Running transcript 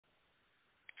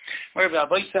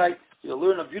You'll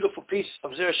learn a beautiful piece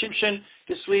of Zera Shimshon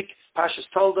this week. Parshas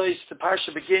Toldot. The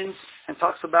parsha begins and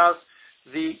talks about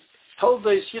the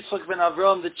Toldot Yitzchak ben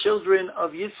Avram, the children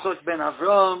of Yitzchak ben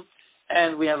Avram.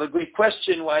 And we have a great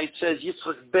question why it says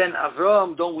Yitzchak ben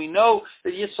Avram. Don't we know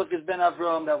that Yitzchak is ben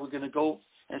Avram? That we're going to go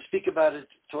and speak about it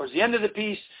towards the end of the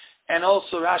piece. And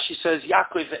also Rashi says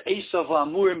Yaakov ve'Esav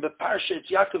Amurim beParsha. It's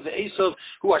Yaakov ve'Esav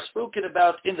who are spoken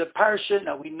about in the Parsha.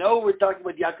 Now we know we're talking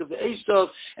about Yaakov ve'Esav,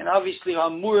 and obviously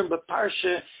Amurim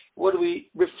beParsha. What are we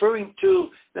referring to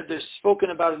that they're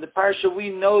spoken about in the Parsha? We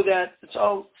know that it's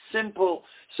all simple.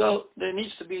 So there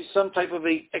needs to be some type of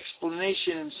a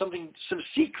explanation and some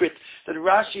secret that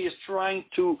Rashi is trying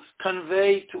to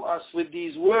convey to us with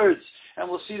these words. And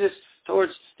we'll see this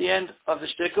towards the end of the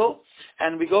shtickle.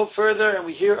 And we go further and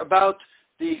we hear about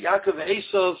the Yaakov and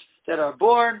Esav that are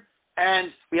born.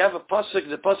 And we have a pasuk.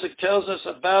 The pasuk tells us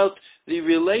about the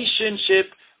relationship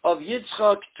of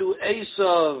Yitzchak to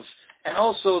Esav, and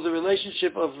also the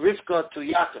relationship of Rivka to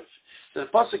Yaakov. So the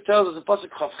pasuk tells us, the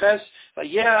pasuk Chavches,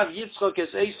 Vayehav Yitzchak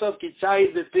es Esav ki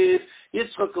tzayid bepiv.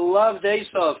 Yitzchak loved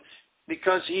Esav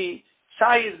because he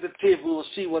tzayid bepiv. We will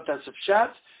see what that's a pshat,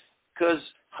 because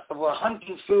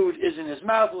hunting food is in his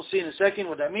mouth. We'll see in a second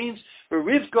what that means. But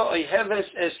Rivka oheves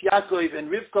es Yaakov, and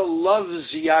Rivka loves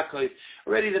Yaakov.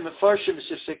 Already the Mefarshim,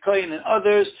 Sifsekoyin, and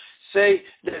others say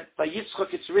that by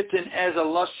Yitzchak it's written as a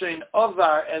lashon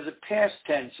avar, as a past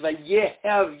tense.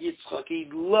 Vayehav Yitzchak, he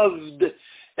loved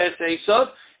es Esav,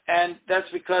 and that's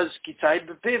because Kitayid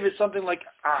B'Piv is something like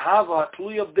Ahava,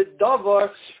 Tluya B'Davar,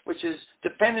 which is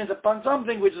dependent upon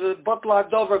something, which is a Batla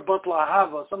Davar, Batla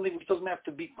Ahava, something which doesn't have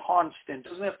to be constant,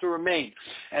 doesn't have to remain.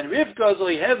 And Rivka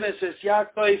Zoiheves es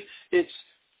Yaakov,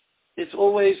 it's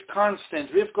always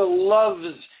constant. Rivka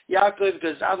loves Yaakov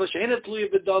because Ava She'ena Tluya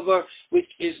B'Davar, which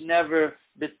is never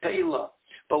B'Teila.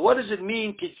 But what does it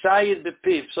mean, Kitayid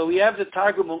B'Piv? So we have the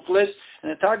Targum Unklis,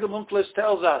 and the Targum Unklis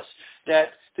tells us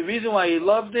that the reason why he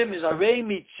loved him is Arei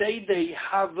mitzedei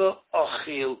hava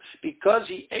ochil, because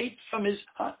he ate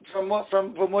from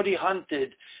what he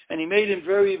hunted, and he made him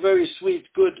very, very sweet,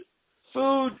 good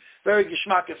food, very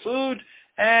geschmacke food,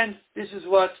 and this is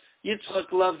what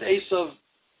Yitzchak loved Esav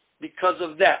because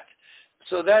of that.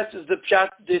 So that is the pshat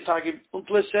the Targum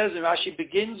Unklis says, and Rashi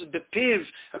begins, bepiv,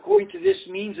 according to this,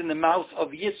 means in the mouth of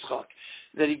Yitzchak,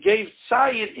 that he gave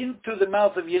tzayid into the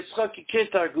mouth of Yitzchak,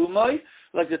 Targumai,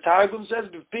 like the Targum says,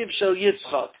 bepiv shel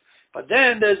Yitzchak. But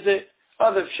then there's the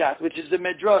other pshat, which is the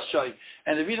Medrashai.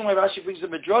 And the reason why Rashi brings the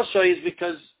Medrashai is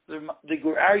because the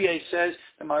Gur Aryeh says,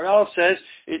 the Maral says,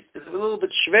 it's a little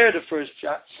bit schwer, the first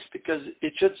pshat, because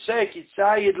it should say,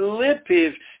 Kitzayid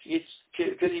lipiv,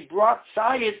 because he brought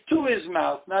tzayid to his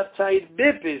mouth, not tzayid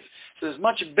bipiv. So it's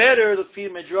much better to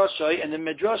feed Medrashai, and the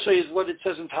Medrashai is what it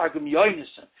says in Targum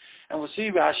Yoinison. And we'll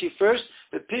see Rashi first.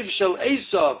 The piv shel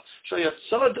Esav,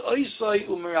 shoyatzad Esav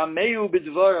umerameu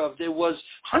b'dvarav. There was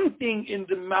hunting in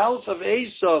the mouth of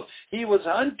Esav. He was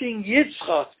hunting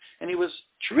Yitzchak, and he was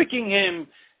tricking him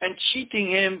and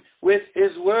cheating him with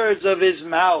his words of his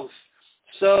mouth.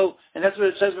 So, and that's what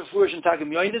it says before in Targum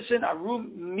Yoinison.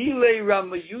 Arum mile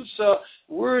ramayusa,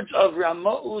 words of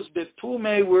Ramaus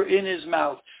bepume were in his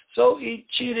mouth. So he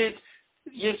cheated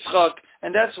Yitzchak,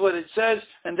 and that's what it says,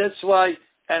 and that's why.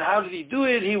 And how did he do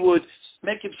it? He would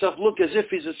make himself look as if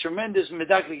he's a tremendous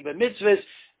medaklik b'mitzvahs,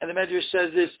 and the Medrash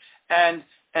says this,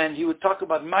 and he would talk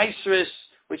about maisris,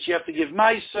 which you have to give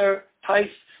meiser, taif,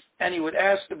 and he would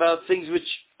ask about things which,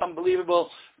 unbelievable,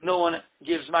 no one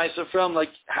gives meiser from,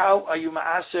 like how are you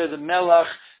ma'aser, the melach,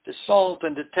 the salt,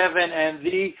 and the teven,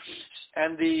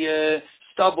 and the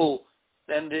stubble,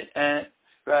 and the,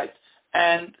 right,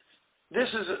 and this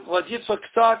is what Yitzchak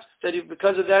thought, that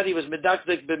because of that he was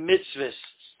medaklik b'mitzvahs.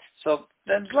 So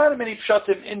there's a lot of many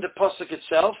pshatim in the pasuk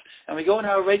itself, and we go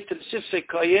now right to the Sifsei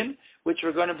Koyin, which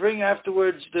we're going to bring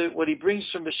afterwards, what he brings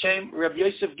from B'Shem Rabbi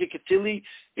Yosef Gikatili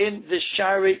in the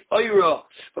Shari Oira.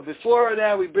 But before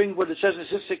that, we bring what it says in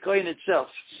Sifsei Koyin itself.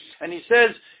 And he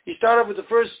says, he started off with the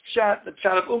first pshat, the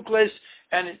pshat of Unkles,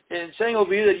 and saying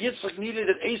over here that Yitzchak needed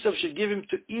that Esav should give him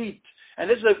to eat. And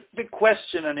there's a big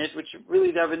question on it, which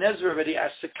really the Even Ezra already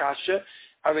asked the kasha.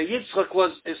 Yitzchak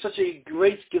was such a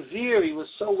great gevir, he was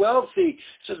so wealthy. It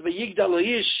says, he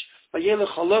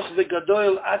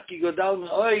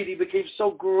became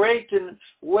so great in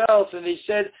wealth, and they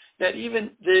said that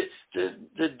even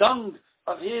the dung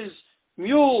of his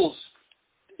mules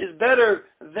is better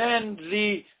than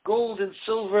the gold and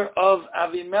silver of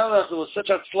Avimelech. It was such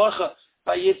a tzlacha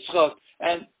by Yitzchak,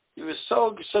 and he was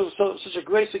such a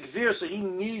great gevir, so he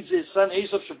needs his son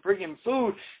Esav to bring him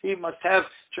food. He must have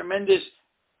tremendous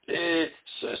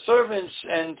servants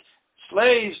and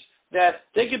slaves that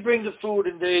they could bring the food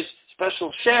and there's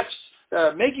special chefs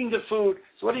making the food.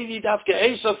 So what do you need Afka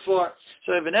Esav for?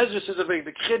 So Ibn Ezra says a very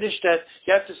big chiddush that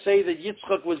you have to say that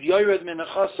Yitzchak was Yored min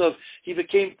Achasav, he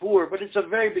became poor. But it's a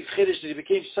very big chiddush that he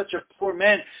became such a poor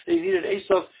man that he needed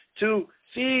Esav to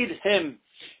feed him.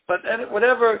 But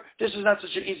whatever, this is not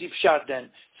such an easy pshat then.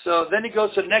 So then he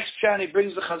goes to the next pshat and he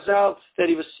brings the Chazal that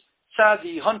he was tzad,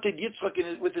 he hunted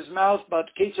Yitzchak with his mouth, but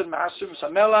Ketzad Ma'asrim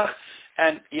Samelach,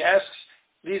 and he asks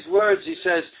these words, he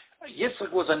says,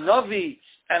 Yitzchak was a Navi,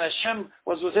 and Hashem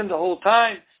was with him the whole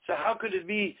time. So how could it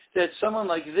be that someone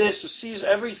like this who sees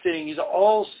everything, he's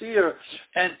all seer,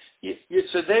 and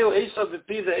Yitzadeu Esav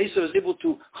Esav is able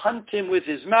to hunt him with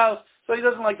his mouth? So he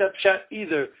doesn't like that pshat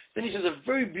either. Then he says a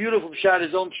very beautiful pshat,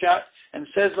 his own pshat, and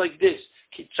says like this: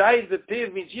 Kitzayid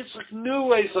Bepiv means Yitzchak knew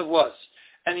who Esav was,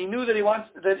 and he knew that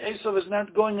that Esav is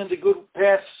not going on the good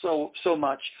path so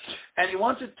much, and he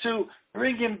wanted to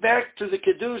bring him back to the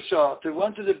kedusha,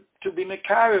 to be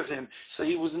mekar of him. So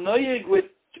he was noyeg with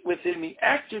him. He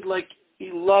acted like he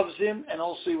loves him, and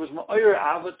also he was ma'or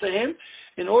ava to him,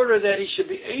 in order that he should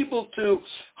be able to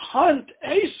hunt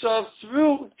Esav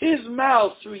through his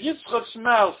mouth, through Yitzchak's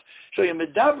mouth. So you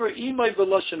medaber imay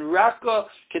v'loshen raka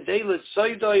kedei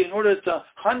l'tzaydai, in order to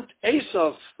hunt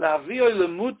Esav, la'aviyoi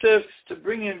lemutev, to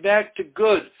bring him back to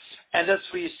good. And that's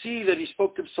where you see that he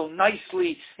spoke to him so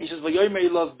nicely. He says, "Vayomer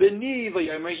love bini,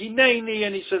 vayomer hineni,"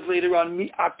 and he says later on,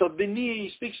 "Mi ata bini."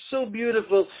 He speaks so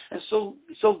beautiful and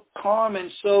so calm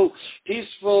and so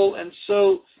peaceful and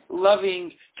so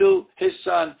loving to his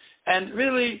son. And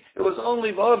really, it was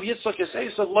only Vav Yitzchak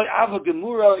Esav loy ava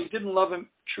gemura. He didn't love him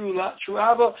true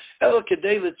ava el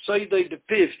kedei l'tzaydai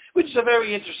depiv, which is a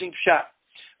very interesting pshat.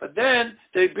 But then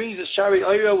he brings the Shari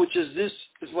Oira, which is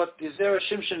what the Zera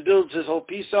Shimshon builds his whole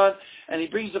piece on, and he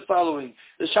brings the following.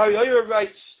 The Shari Oira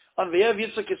writes on V'yev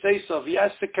Yitzchak Esav. He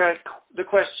asks the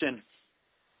question: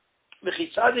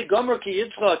 V'chi tzadik gomer ki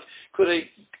Yitzchak, could a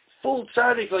full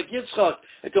tzaddik like Yitzchak,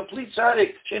 a complete tzaddik,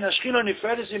 she'en hashchina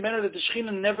nifredes imenu, that the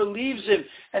shchina never leaves him,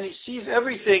 and he sees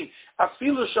everything,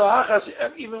 afilu shahachas,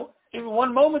 even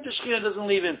one moment the shchina doesn't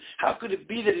leave him. How could it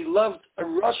be that he loved a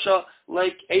Rasha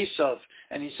like Esav?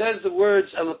 And he says the words,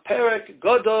 El perek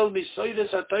gadol misoides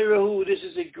ha'Torah. This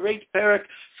is a great perek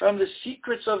from the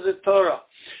secrets of the Torah.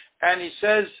 And he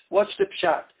says, what's the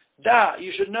pshat?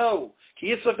 You should know.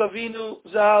 Ki Yitzchak Avinu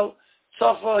zal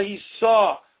tzafa, he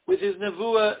saw with his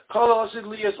nevuah, kol ha'asid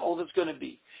liyas, all that's going to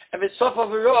be. And with tzafa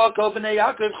v'roa, kol b'nei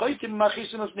Yaakov, choytim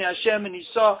machisim of Hashem, and he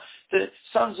saw the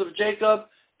sons of Jacob,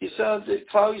 he saw the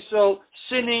Klal Yisrael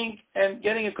sinning and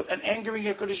angering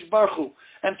HaKadosh Baruch Hu.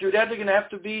 And through that, they're going to have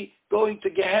to be going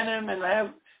to Gehenna and have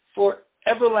for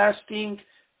everlasting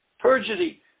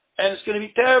purgatory. And it's going to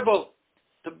be terrible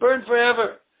to burn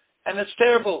forever. And it's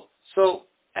terrible. So,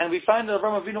 and we find that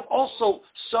Avraham Avinu also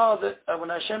saw that when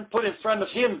Hashem put in front of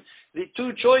him the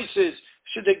two choices,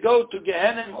 should they go to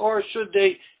Gehenna or should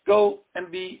they go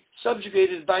and be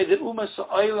subjugated by the Umas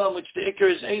Ha'olam, which the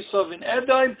Iker is Esav in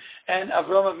Edom, and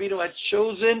Avraham Avinu had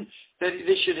chosen that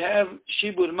they should have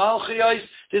Shibud Malchiyos.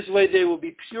 This way they will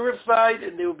be purified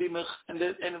and they will be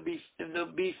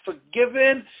they'll be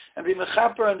forgiven and be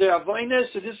mechaper on their avoinus.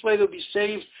 So this way they'll be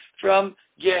saved from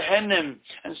Gehenna.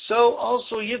 And so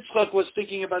also Yitzchak was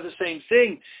thinking about the same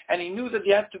thing, and he knew that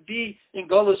he had to be in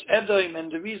Golus Edom,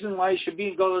 and the reason why he should be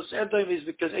in Golus Edom is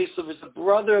because Esav is the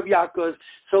brother of Yaakov,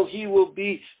 so he will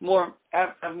be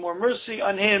have more mercy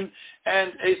on him,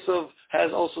 and Esav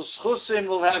has also schusim,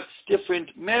 will have different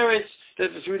merits, that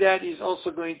through that he's also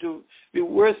going to be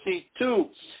worthy to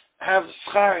have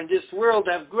schar in this world,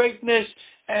 have greatness,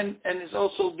 and it's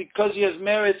also because he has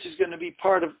merits, he's going to be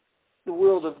part of the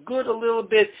world of good a little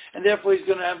bit, and therefore he's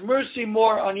going to have mercy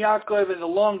more on Yaakov, and the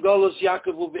long Golus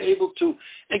Yaakov will be able to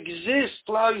exist,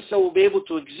 Klal Yisrael will be able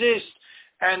to exist.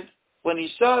 And when he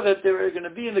saw that they were going to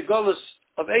be in the Golus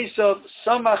of Esav,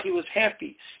 Samach, he was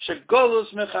happy.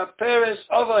 Shegolus mechaperes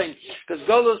avain, because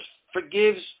Golus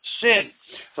forgives sin.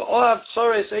 So Ohav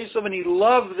Tzares Esav, and he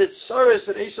loved the Tzares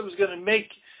that Esav was going to make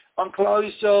on Klal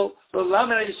Yisrael,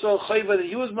 Lamed Yisrael Chayva, that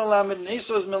he was Melamed, and Esav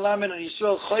was Melamed, and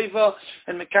Yisrael Chayva,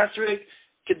 and Mekatrik,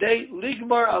 Kedei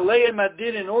Ligmar Aleim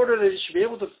Adin, in order that he should be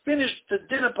able to finish the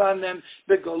din upon them,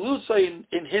 the Golusa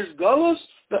in his Golus,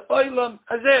 the Oilam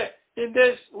Hazeh, in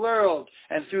this world.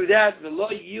 And through that, V'lo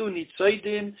Yu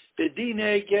Nitzoidin, the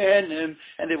Dine Gehenim,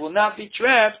 and they will not be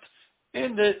trapped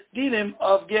in the Dinim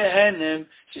of Gehenim.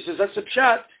 She says, that's a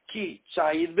pshat, Ki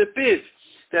Tzayid Bepiv,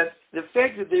 that the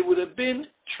fact that they would have been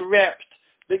trapped,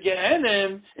 the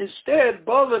Gehenim, instead,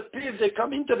 Piv, they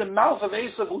come into the mouth of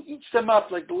Esav, who eats them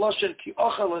up, like the Lashon Ki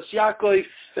Ochel Es Yaakov,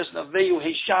 Ves Naveyu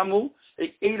Heishamu,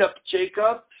 they ate up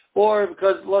Jacob, or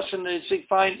because Lashon is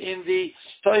find in the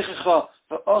Teichecha,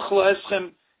 the Ochlo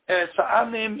Eschem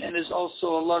Ta'anim, and is also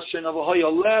a Lashon of a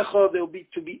Hoyolecha, they'll be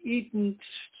to be eaten.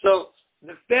 So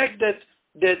the fact that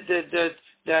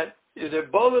the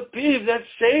Bola Piv, that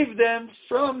saved them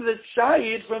from the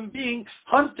Tzayid, from being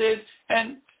hunted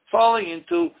and falling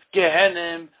into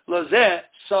Gehenim, Lazeh,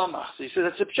 Samach. So he says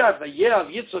that's a pshat. Vayev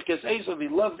Yitzchak as Esav, he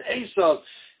loved Esav.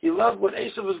 He loved what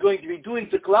Esav was going to be doing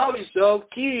to Klal Yisrael,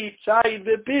 Ki Tzayid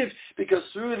Bepiv, because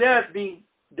through that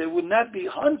they would not be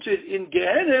hunted in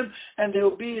Gehenim, and they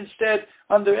will be instead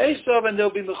under Esav, and they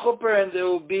will be mechuper, and they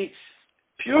will be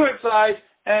purified,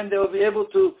 and they will be able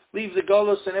to leave the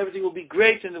Golos, and everything will be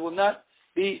great, and they will not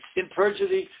be in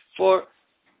perjury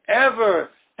forever.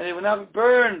 And they will not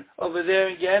burn over there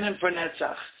in Gehenim for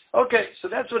Netzach. Okay, so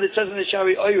that's what it says in the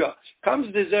Shari Oira.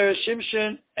 Comes the Zera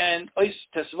Shimshon and Ois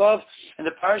Tesvav and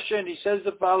the Parsha, and he says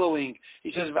the following.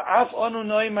 He says, V'af onu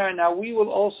noimar, now we will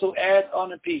also add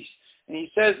on a piece. And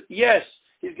he says, yes,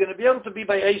 he's going to be able to be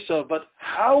by Esav, but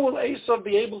how will Esav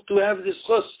be able to have this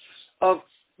chus of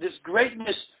this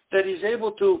greatness that he's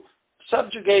able to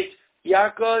subjugate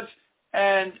Yaakov,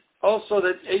 and also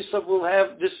that Esav will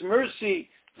have this mercy,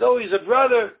 though he's a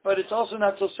brother, but it's also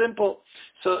not so simple.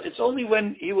 So it's only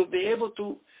when he will be able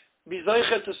to be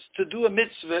zoicha to do a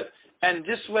mitzvah, and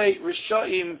this way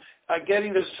Rishaim are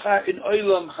getting the schar in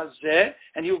Olam Hazeh,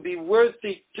 and he will be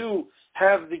worthy to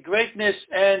have the greatness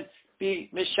and be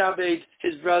mishabed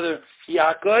his brother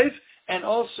Yaakov. And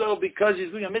also because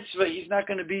he's doing a mitzvah, he's not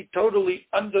going to be totally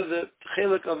under the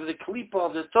chiluk of the klipa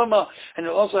of the tuma, and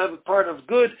he'll also have a part of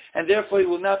good, and therefore he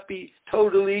will not be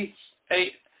totally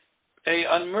a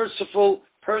unmerciful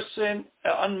person,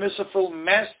 an unmerciful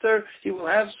master. He will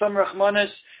have some rachmanis,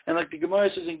 and like the Gemara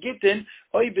says in Gittin,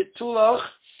 oy betulach,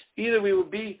 either we will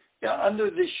be under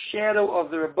the shadow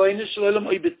of the Rabbeinu Shalom,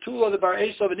 oy betulach the Bar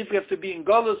Esav, and if we have to be in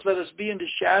Galus, let us be in the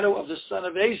shadow of the son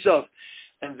of Esav.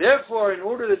 And therefore, in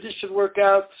order that this should work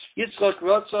out, Yitzchak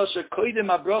Ratzah shekoidem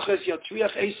abroches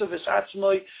yatriach Esav es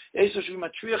atzmoi, Esav should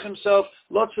matriach himself,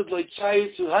 lotzad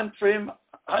loitzayit, to hunt for him,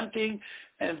 hunting,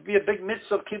 and be a big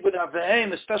mitzvah of kibbud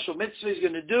avayim, a special mitzvah he's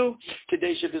going to do.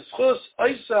 Kedei shebischus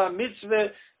oisa mitzvah,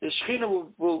 the Shechina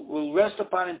will rest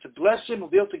upon him to bless him, will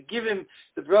be able to give him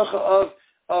the bracha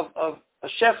of a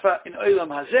shefa in Olam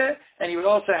Hazeh, and he would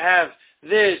also have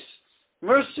this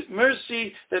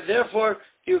mercy that therefore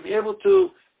he will be able to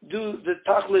do the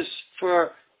tachlis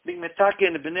for being metake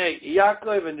in the Bnei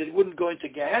Yaakov, and it wouldn't go into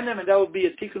Gehenim, and that would be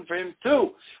a tikkun for him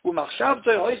too.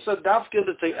 U'machshavtoi hoisa dafke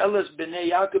l'te'eles Bnei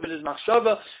Yaakov, and his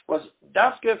machshava was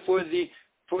dafke for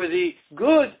the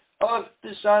good of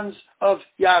the sons of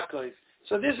Yaakov.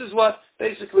 So this is what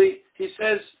basically he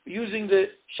says using the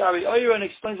Shari Oyer, and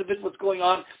explains a bit what's going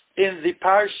on in the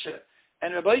parsha.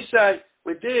 And Rabbi Isai,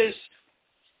 with this,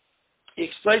 he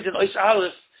explains in Ois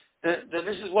Aleph that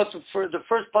this is what the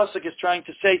first pasuk is trying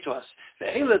to say to us. The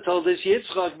Eila told us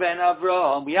Yitzchak ben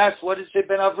Avraham. We asked, what did it say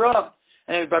ben Avraham?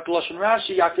 And we brought Lashon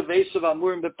Rashi, Yaakov Esav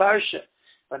Amurim beParsha.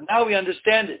 But now we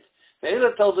understand it. The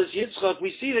Eila told us Yitzchak.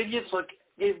 We see that Yitzchak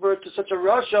gave birth to such a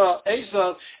Rasha,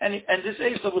 Esav, and this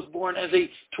Esav was born as a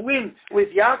twin with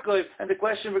Yaakov. And the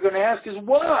question we're going to ask is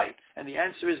why? And the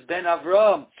answer is ben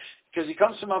Avraham. Because he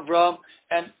comes from Avram,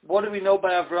 and what do we know by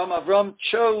Avram? Avram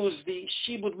chose the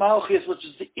Shibud Malchus, which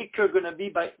is the Iker going to be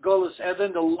by Golus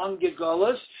Eden, the longer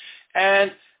Golus,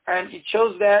 and he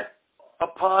chose that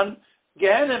upon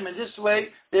Gehenim, and this way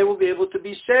they will be able to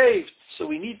be saved. So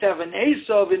we need to have an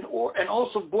Esav and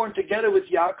also born together with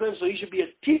Yaakov, so he should be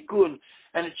a Tikkun,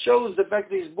 and it shows the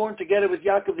fact that he's born together with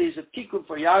Yaakov, that he's a Tikkun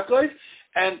for Yaakov,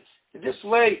 and this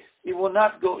way Yaakov will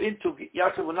not go into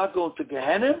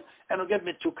Gehenim, and he'll get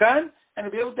Mitukan, and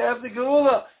he'll be able to have the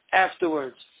Geula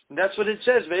afterwards. And that's what it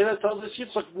says. Ve'ela told us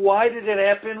Yitzchak, why did it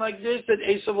happen like this, that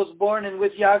Esav was born and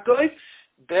with Yaakov?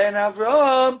 Ben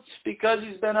Avraham, because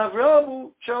he's Ben Avraham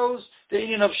who chose the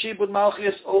union of Shibud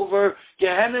Malchus over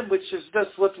Gehenim, which is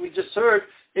just what we just heard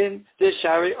in the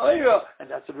Shari Oira. And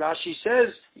that's what Rashi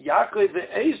says. Yaakov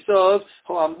Esav,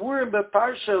 who Amurim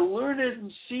beParsha, learn it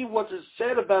and see what is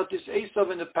said about this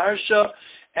Esav in the Parsha,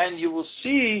 and you will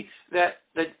see that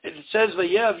it says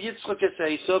Vayev Yitzchak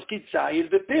es Esav Kitzayir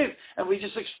bePiv. And we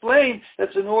just explained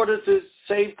that's in order to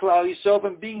save Klal Yisrael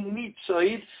from being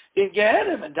mitzoid in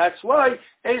Gehenim, and that's why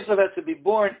Esav had to be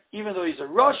born, even though he's a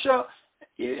Rasha,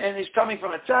 and he's coming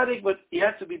from a tzaddik, but he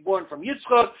had to be born from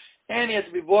Yitzchak, and he had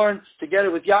to be born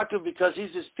together with Yaakov because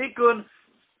he's his tikkun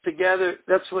together.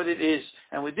 That's what it is.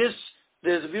 And with this,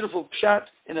 there's a beautiful pshat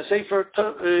in a sefer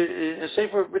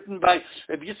written by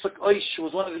Rabbi Yitzchak Oish, who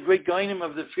was one of the great Goinim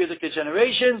of the Frierdiker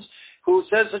generations, who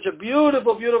says such a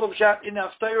beautiful, beautiful pshat in the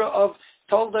Haftarah of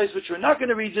Toldot, which we're not going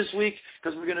to read this week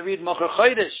because we're going to read Mocher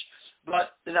Chodesh.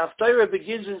 But the Haftarah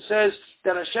begins and says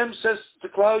that Hashem says to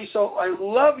Klal Yisrael, I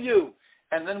love you.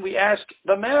 And then we ask,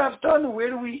 where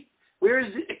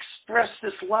does it express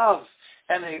this love?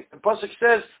 And the pasuk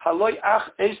says, Haloi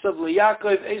ach Esav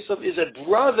liYaakov. Esav is a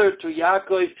brother to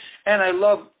Yaakov, and I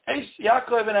love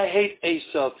Yaakov and I hate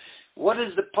Esav. What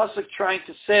is the pasuk trying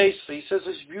to say? So he says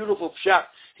this beautiful pshat.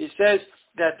 He says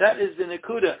that is the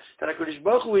nekuda, that HaKadosh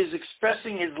Baruch Hu is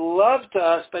expressing His love to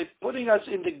us by putting us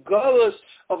in the galus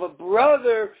of a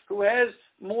brother who has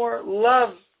more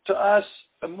love to us,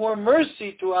 more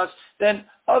mercy to us than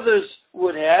others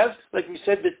would have. Like we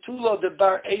said, the Tula, the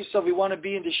Bar Esav, we want to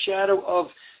be in the shadow of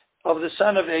the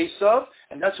son of Esav,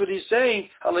 and that's what he's saying.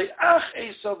 Halei ach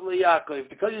Esav liYaakov,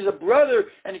 because he's a brother,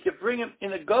 and he can bring him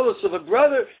in a galus of a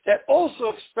brother that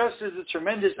also expresses the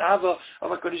tremendous ava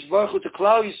of HaKadosh Baruch Hu to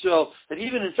Klal Yisrael, that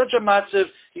even in such a matzav,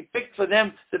 he picked for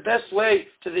them the best way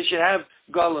so they should have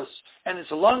galus. And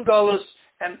it's a long galus,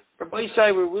 and Rabbi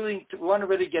Isai, we want to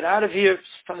really get out of here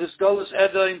from this Golus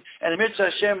Edom, and Amir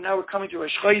Hashem, now we're coming to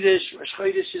Rosh Chodesh. Rosh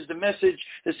Chodesh is the message,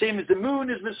 the same as the moon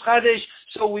is Mischadesh,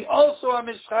 so we also are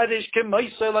Mischadesh,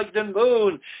 Kemaisa, like the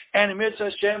moon. And Amir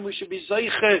Hashem, we should be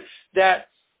Zeicher that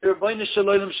the Rabbeinu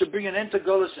Shalom should bring an end to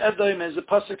Golus Edom, as the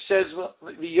pasuk says,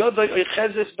 V'yodai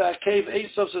oichezes ba'akev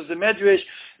Esav, says the Medrash,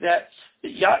 that the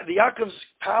Yaakov's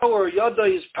power,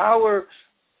 Yodai, his power,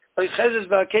 like Chezes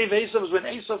Ba'akev Esav, is when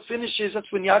Esav finishes, that's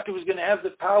when Yaakov is going to have the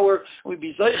power, and we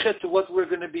be zeichet to what we're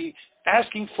going to be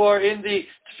asking for in the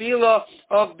tefillah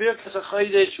of Birkas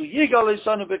HaChodesh, Yigal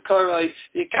Esanu B'Karai,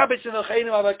 Yikabetz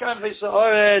Enocheinu Abakam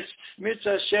V'Sa'aretz,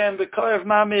 Mitzvah Hashem, B'Karev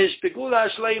Mamish, B'Gula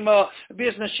Shleima,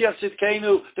 B'Yis Mashiach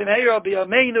Tzidkeinu, B'Meira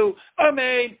B'Yameinu,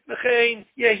 Amen, V'chein,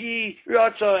 Yehi,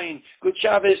 Ratzain. Good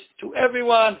Shabbos to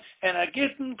everyone, and a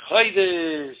Gittin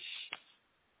Chodesh.